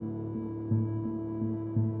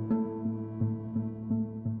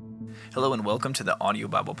Hello and welcome to the Audio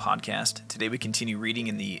Bible Podcast. Today we continue reading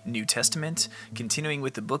in the New Testament, continuing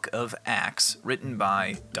with the book of Acts, written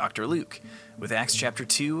by Dr. Luke, with Acts chapter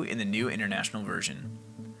 2 in the New International Version.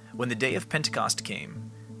 When the day of Pentecost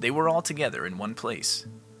came, they were all together in one place.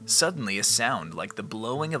 Suddenly a sound like the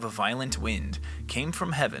blowing of a violent wind came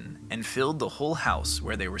from heaven and filled the whole house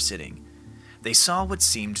where they were sitting. They saw what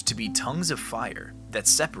seemed to be tongues of fire that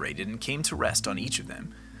separated and came to rest on each of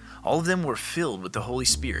them. All of them were filled with the Holy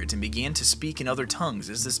Spirit and began to speak in other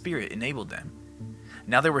tongues as the Spirit enabled them.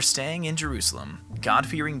 Now there were staying in Jerusalem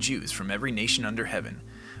God-fearing Jews from every nation under heaven.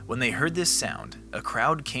 When they heard this sound, a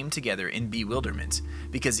crowd came together in bewilderment,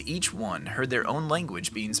 because each one heard their own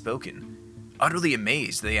language being spoken. Utterly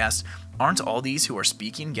amazed, they asked, "Aren't all these who are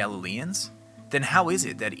speaking Galileans? Then how is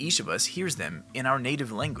it that each of us hears them in our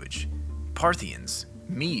native language? Parthians,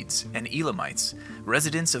 Medes, and Elamites,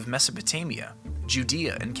 residents of Mesopotamia,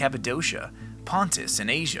 Judea and Cappadocia, Pontus and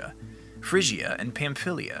Asia, Phrygia and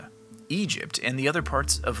Pamphylia, Egypt and the other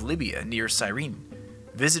parts of Libya near Cyrene,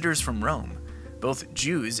 visitors from Rome, both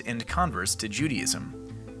Jews and converts to Judaism,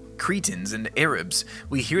 Cretans and Arabs,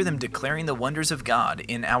 we hear them declaring the wonders of God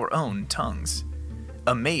in our own tongues."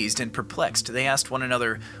 Amazed and perplexed, they asked one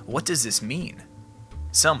another, "What does this mean?"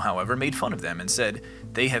 Some, however, made fun of them and said,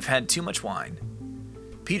 "They have had too much wine."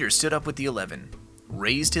 Peter stood up with the 11,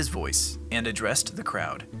 raised his voice, and addressed the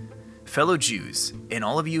crowd. "Fellow Jews, and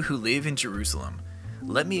all of you who live in Jerusalem,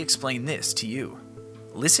 let me explain this to you.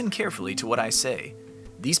 Listen carefully to what I say.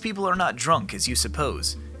 These people are not drunk as you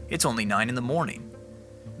suppose. It's only 9 a.m.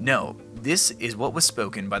 No, this is what was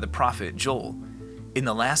spoken by the prophet Joel. In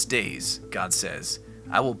the last days, God says,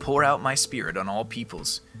 I will pour out my spirit on all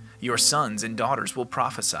peoples. Your sons and daughters will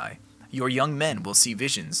prophesy. Your young men will see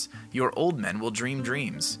visions. Your old men will dream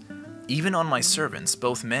dreams. Even on my servants,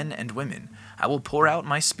 both men and women, I will pour out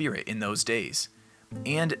my spirit in those days,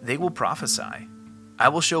 and they will prophesy. I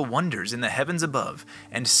will show wonders in the heavens above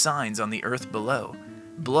and signs on the earth below,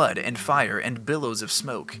 blood and fire and billows of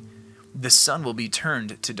smoke. The sun will be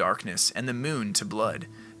turned to darkness and the moon to blood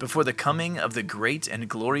before the coming of the great and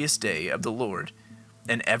glorious day of the Lord,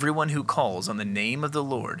 and everyone who calls on the name of the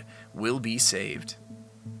Lord will be saved."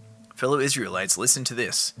 Fellow Israelites, listen to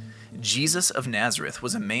this. Jesus of Nazareth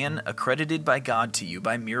was a man accredited by God to you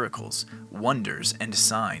by miracles, wonders, and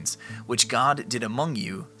signs, which God did among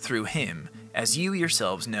you through him, as you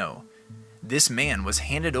yourselves know. This man was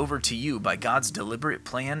handed over to you by God's deliberate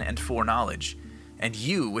plan and foreknowledge, and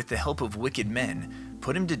you, with the help of wicked men,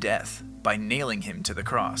 put him to death by nailing him to the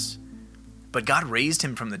cross. But God raised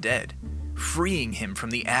him from the dead, freeing him from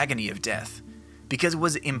the agony of death, because it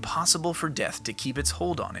was impossible for death to keep its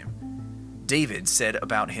hold on him. David said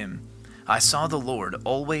about him, "I saw the Lord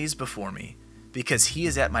always before me. Because he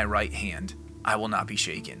is at my right hand, I will not be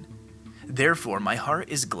shaken. Therefore my heart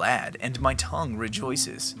is glad and my tongue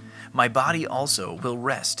rejoices. My body also will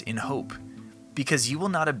rest in hope. Because you will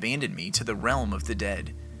not abandon me to the realm of the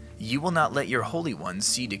dead. You will not let your Holy One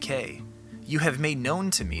see decay. You have made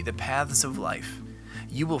known to me the paths of life.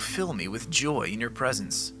 You will fill me with joy in your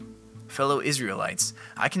presence." Fellow Israelites,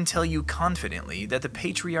 I can tell you confidently that the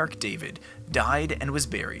patriarch David died and was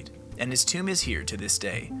buried, and his tomb is here to this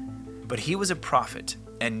day. But he was a prophet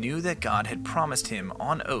and knew that God had promised him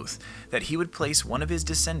on oath that he would place one of his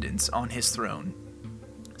descendants on his throne.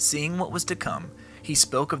 Seeing what was to come, he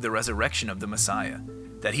spoke of the resurrection of the Messiah,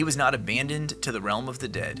 that he was not abandoned to the realm of the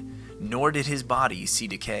dead, nor did his body see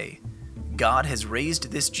decay. God has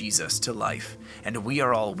raised this Jesus to life, and we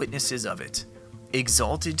are all witnesses of it.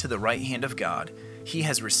 Exalted to the right hand of God, he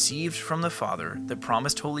has received from the Father the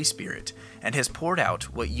promised Holy Spirit, and has poured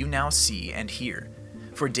out what you now see and hear.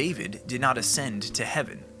 For David did not ascend to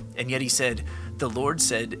heaven, and yet he said, "The Lord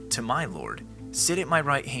said to my Lord, sit at my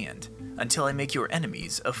right hand, until I make your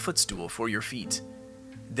enemies a footstool for your feet."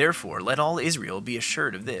 Therefore let all Israel be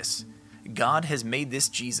assured of this. God has made this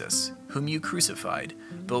Jesus, whom you crucified,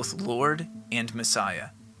 both Lord and Messiah.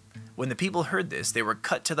 When the people heard this, they were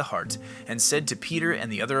cut to the heart, and said to Peter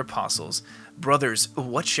and the other apostles, "Brothers,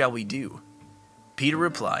 what shall we do?" Peter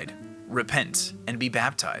replied, "Repent and be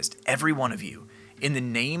baptized, every one of you, in the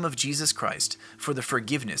name of Jesus Christ, for the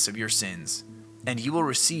forgiveness of your sins, and you will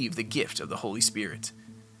receive the gift of the Holy Spirit.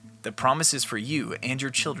 The promise is for you and your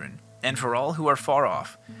children, and for all who are far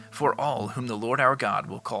off, for all whom the Lord our God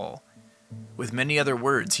will call." With many other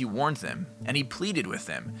words he warned them, and he pleaded with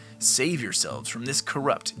them, "Save yourselves from this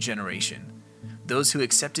corrupt generation." Those who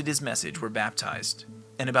accepted his message were baptized,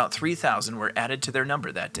 and about 3,000 were added to their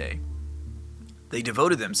number that day. They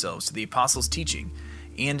devoted themselves to the apostles' teaching,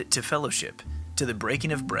 and to fellowship, to the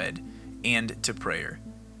breaking of bread, and to prayer.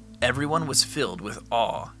 Everyone was filled with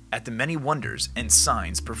awe at the many wonders and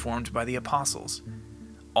signs performed by the apostles.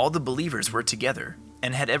 All the believers were together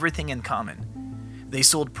and had everything in common. They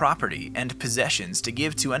sold property and possessions to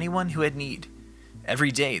give to anyone who had need.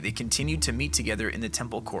 Every day they continued to meet together in the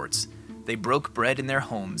temple courts. They broke bread in their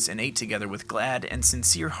homes and ate together with glad and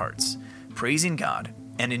sincere hearts, praising God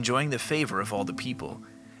and enjoying the favor of all the people.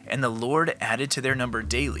 And the Lord added to their number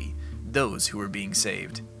daily those who were being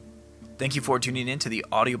saved. Thank you for tuning in to the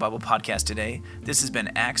Audio Bible Podcast today. This has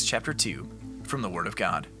been Acts chapter 2 from the Word of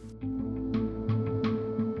God.